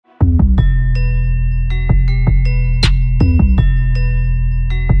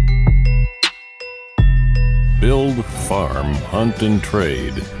farm, hunt, and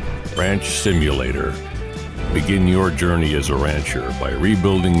trade. Ranch Simulator. Begin your journey as a rancher by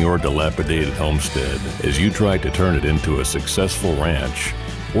rebuilding your dilapidated homestead as you try to turn it into a successful ranch.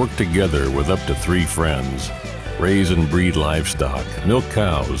 Work together with up to 3 friends. Raise and breed livestock, milk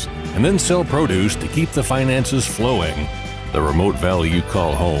cows, and then sell produce to keep the finances flowing. The remote valley you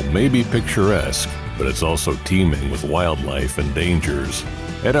call home may be picturesque, but it's also teeming with wildlife and dangers.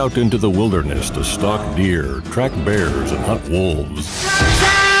 Head out into the wilderness to stalk deer, track bears, and hunt wolves.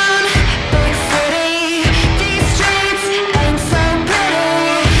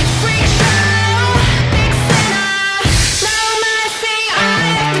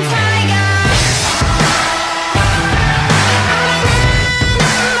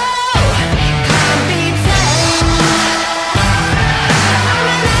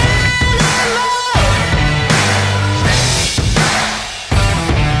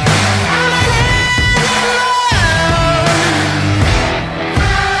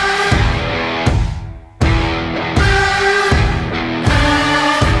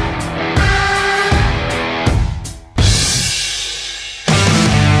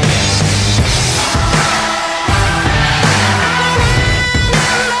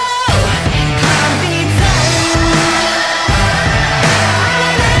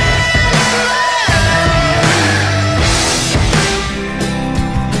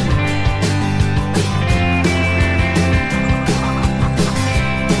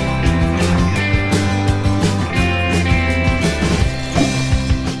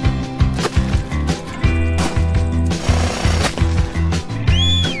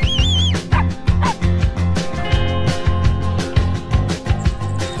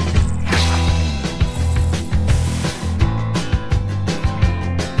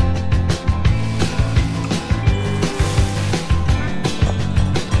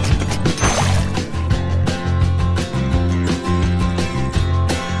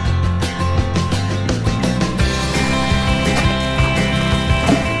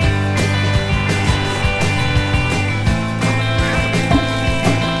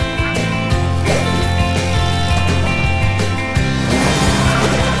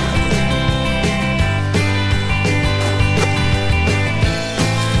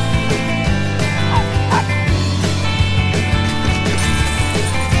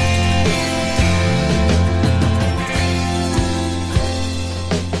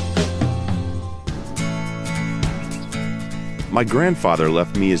 My grandfather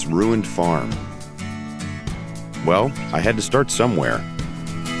left me his ruined farm. Well, I had to start somewhere.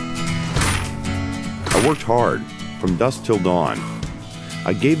 I worked hard, from dusk till dawn.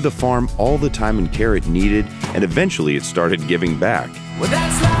 I gave the farm all the time and care it needed, and eventually it started giving back. Well,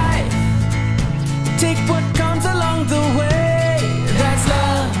 that's life. Take what comes along the way. That's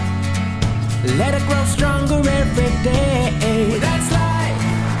love. Let it grow stronger every day. Well, that's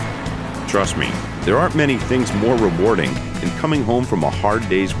life. Trust me, there aren't many things more rewarding than coming home from a hard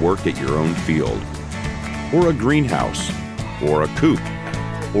day's work at your own field, or a greenhouse, or a coop,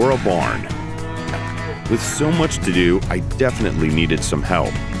 or a barn. With so much to do, I definitely needed some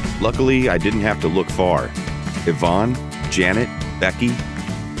help. Luckily, I didn't have to look far. Yvonne, Janet, Becky.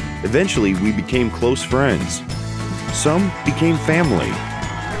 Eventually, we became close friends. Some became family.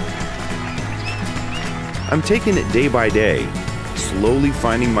 I'm taking it day by day, slowly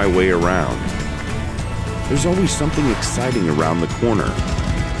finding my way around. There's always something exciting around the corner,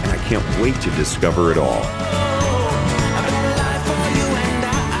 and I can't wait to discover it all.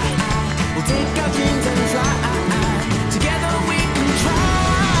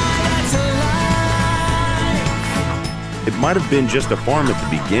 It might have been just a farm at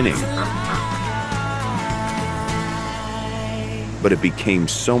the beginning, but it became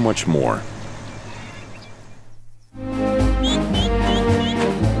so much more.